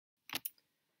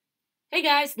Hey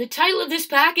guys, the title of this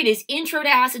packet is Intro to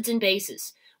Acids and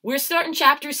Bases. We're starting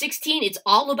chapter 16. It's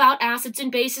all about acids and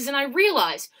bases, and I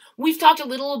realize we've talked a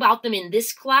little about them in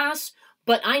this class,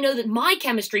 but I know that my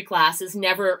chemistry classes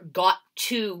never got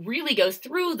to really go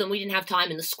through them. We didn't have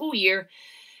time in the school year,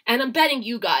 and I'm betting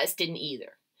you guys didn't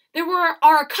either. There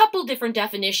are a couple different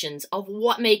definitions of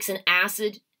what makes an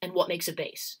acid and what makes a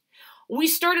base. We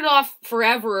started off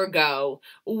forever ago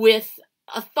with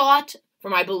a thought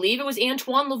from, I believe it was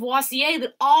Antoine Lavoisier,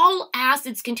 that all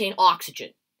acids contain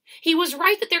oxygen. He was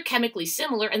right that they're chemically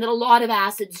similar and that a lot of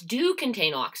acids do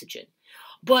contain oxygen.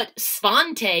 But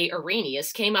Svante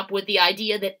Arrhenius came up with the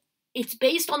idea that it's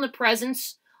based on the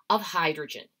presence of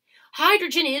hydrogen.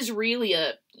 Hydrogen is really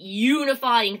a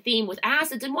unifying theme with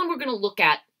acids and one we're going to look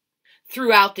at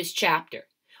throughout this chapter.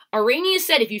 Arrhenius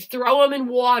said if you throw them in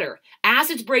water,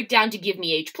 acids break down to give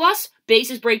me H+,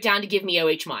 bases break down to give me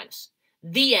OH-.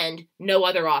 The end, no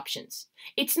other options.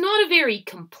 It's not a very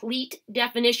complete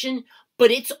definition,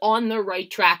 but it's on the right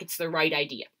track. It's the right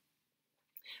idea.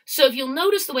 So if you'll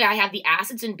notice the way I have the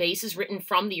acids and bases written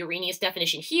from the Arrhenius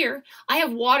definition here, I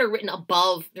have water written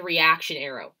above the reaction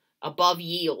arrow, above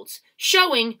yields,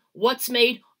 showing what's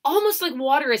made almost like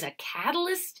water is a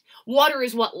catalyst. Water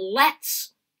is what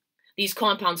lets these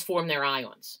compounds form their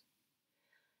ions.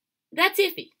 That's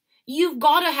iffy. You've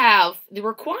got to have the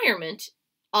requirement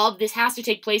of this has to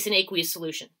take place in aqueous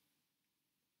solution.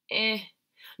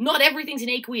 Not everything's an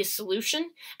aqueous solution,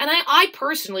 and I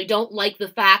personally don't like the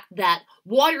fact that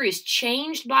water is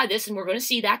changed by this, and we're going to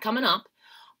see that coming up,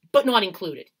 but not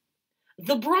included.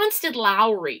 The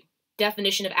Bronsted-Lowry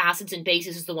definition of acids and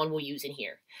bases is the one we'll use in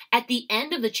here. At the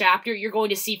end of the chapter, you're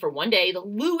going to see for one day the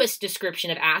Lewis description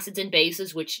of acids and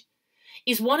bases, which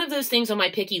is one of those things on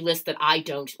my picky list that I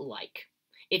don't like.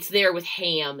 It's there with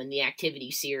Ham and the activity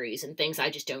series and things I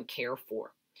just don't care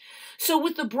for. So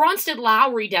with the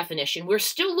Bronsted-Lowry definition, we're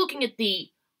still looking at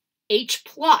the H+,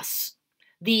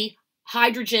 the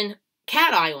hydrogen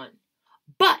cation,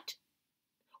 but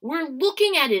we're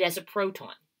looking at it as a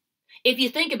proton. If you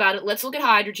think about it, let's look at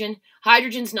hydrogen.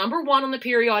 Hydrogen's number 1 on the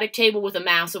periodic table with a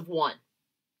mass of 1.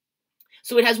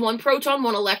 So it has 1 proton,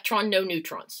 1 electron, no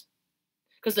neutrons,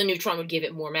 because the neutron would give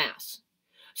it more mass.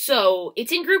 So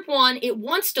it's in group 1. It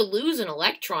wants to lose an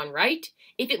electron, right?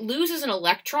 If it loses an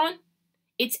electron,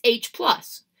 it's H+.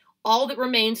 All that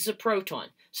remains is a proton.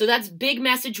 So that's big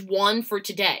message 1 for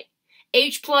today.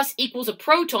 H+ equals a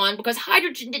proton because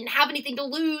hydrogen didn't have anything to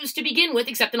lose to begin with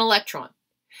except an electron.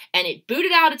 And it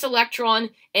booted out its electron,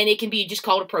 and it can be just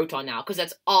called a proton now because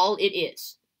that's all it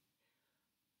is.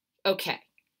 Okay,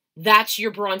 that's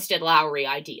your Bronsted-Lowry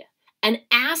idea. An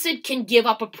acid can give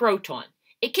up a proton.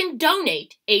 It can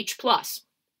donate H+.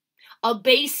 A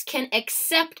base can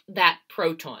accept that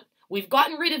proton. We've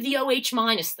gotten rid of the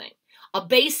OH- thing. A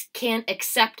base can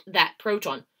accept that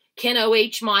proton. Can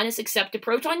OH- accept a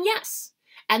proton? Yes.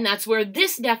 And that's where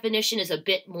this definition is a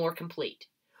bit more complete.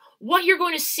 What you're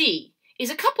going to see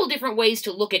is a couple different ways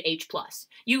to look at H+.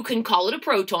 You can call it a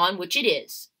proton, which it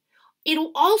is.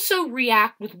 It'll also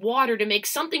react with water to make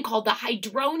something called the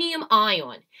hydronium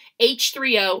ion,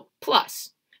 H3O+.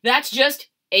 That's just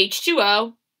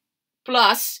H2O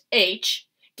plus H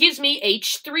gives me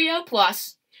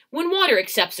H3O+ when water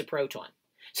accepts a proton.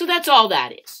 So that's all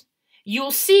that is.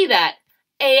 You'll see that,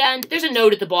 and there's a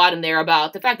note at the bottom there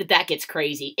about the fact that that gets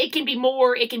crazy. It can be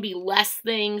more, it can be less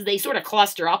things. They sort of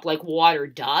cluster up like water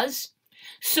does.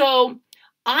 So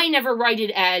I never write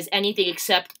it as anything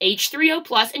except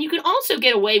H3O+, and you can also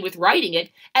get away with writing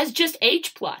it as just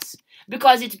H+,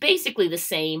 because it's basically the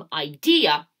same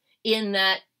idea in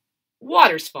that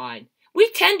water's fine. We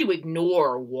tend to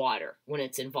ignore water when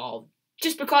it's involved,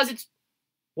 just because it's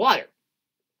water.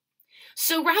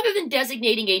 So rather than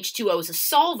designating H2O as a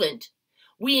solvent,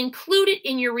 we include it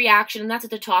in your reaction, and that's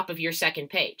at the top of your second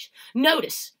page.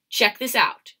 Notice, check this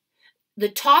out. The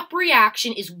top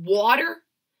reaction is water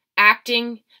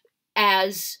acting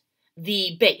as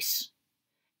the base.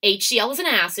 HCl is an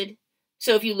acid,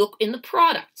 so if you look in the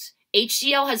products,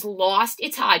 HCl has lost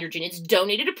its hydrogen, it's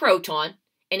donated a proton,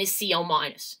 and is Cl-.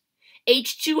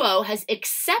 H2O has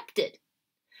accepted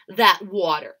that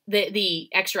water, the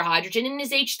extra hydrogen, and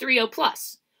is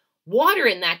H3O+. Water,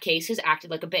 in that case, has acted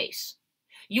like a base.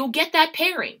 You'll get that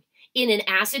pairing in an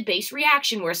acid-base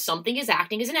reaction where something is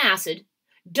acting as an acid,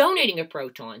 donating a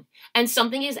proton, and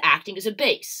something is acting as a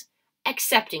base,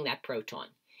 accepting that proton.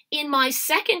 In my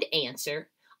second answer,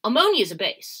 ammonia is a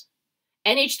base.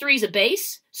 NH3 is a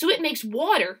base, so it makes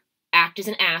water act as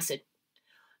an acid.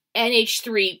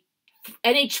 NH4+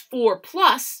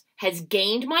 has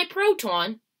gained my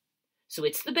proton, so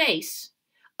it's the base.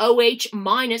 OH-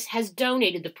 has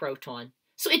donated the proton,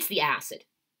 so it's the acid.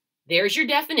 There's your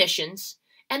definitions,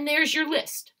 and there's your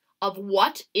list of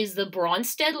what is the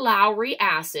Bronsted-Lowry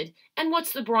acid and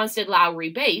what's the Bronsted-Lowry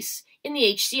base in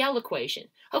the HCl equation.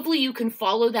 Hopefully you can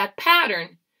follow that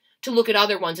pattern to look at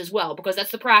other ones as well, because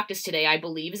that's the practice today, I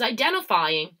believe, is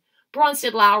identifying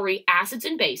Bronsted-Lowry acids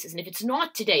and bases. And if it's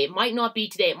not today, it might not be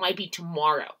today, it might be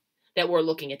tomorrow that we're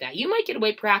looking at that. You might get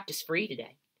away practice-free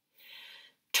today.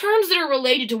 Terms that are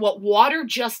related to what water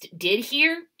just did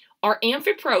here are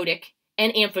amphoteric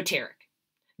and amphoteric.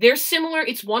 They're similar.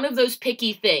 It's one of those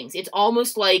picky things. It's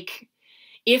almost like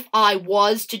if I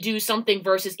was to do something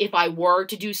versus if I were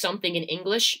to do something in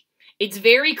English. It's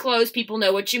very close. People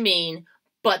know what you mean,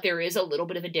 but there is a little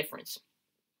bit of a difference.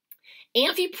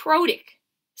 Amphoteric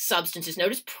substances,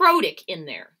 notice protic in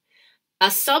there. A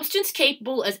substance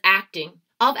capable of acting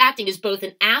as both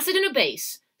an acid and a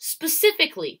base,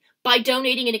 specifically by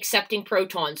donating and accepting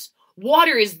protons.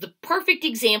 Water is the perfect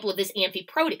example of this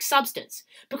amphoteric substance,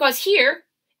 because here,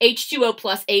 H2O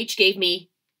plus H gave me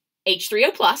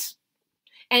H3O plus,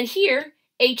 and here,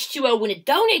 H2O, when it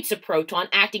donates a proton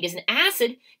acting as an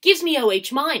acid, gives me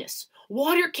OH minus.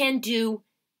 Water can do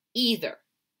either.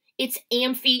 It's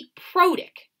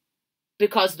amphoteric,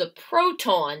 because the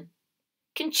proton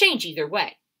can change either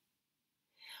way.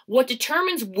 What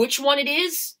determines which one it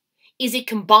is it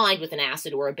combined with an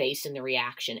acid or a base in the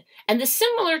reaction. And the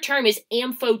similar term is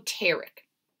amphoteric.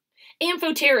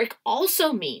 Amphoteric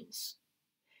also means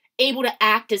able to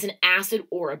act as an acid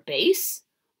or a base,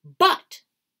 but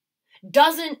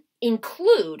doesn't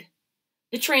include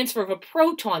the transfer of a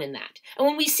proton in that. And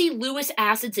when we see Lewis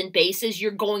acids and bases, you're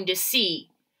going to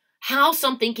see how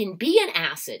something can be an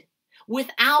acid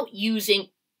without using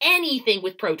anything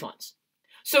with protons.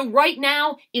 So right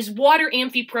now, is water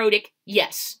amphoteric?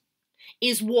 Yes.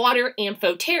 Is water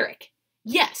amphoteric?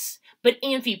 Yes. But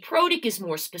amphoteric is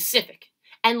more specific.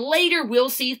 And later we'll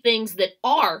see things that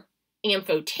are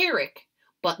amphoteric,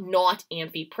 but not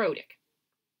amphoteric.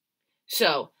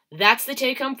 So that's the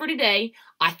take-home for today.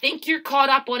 I think you're caught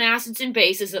up on acids and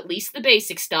bases, at least the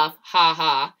basic stuff. Ha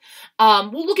ha.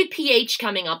 We'll look at pH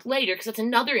coming up later, because that's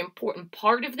another important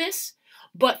part of this.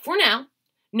 But for now,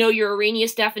 know your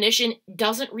Arrhenius definition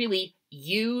doesn't really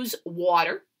use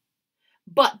water,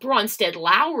 but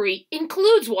Bronsted-Lowry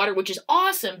includes water, which is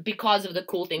awesome because of the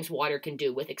cool things water can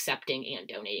do with accepting and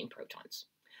donating protons.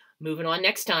 Moving on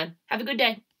next time. Have a good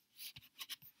day.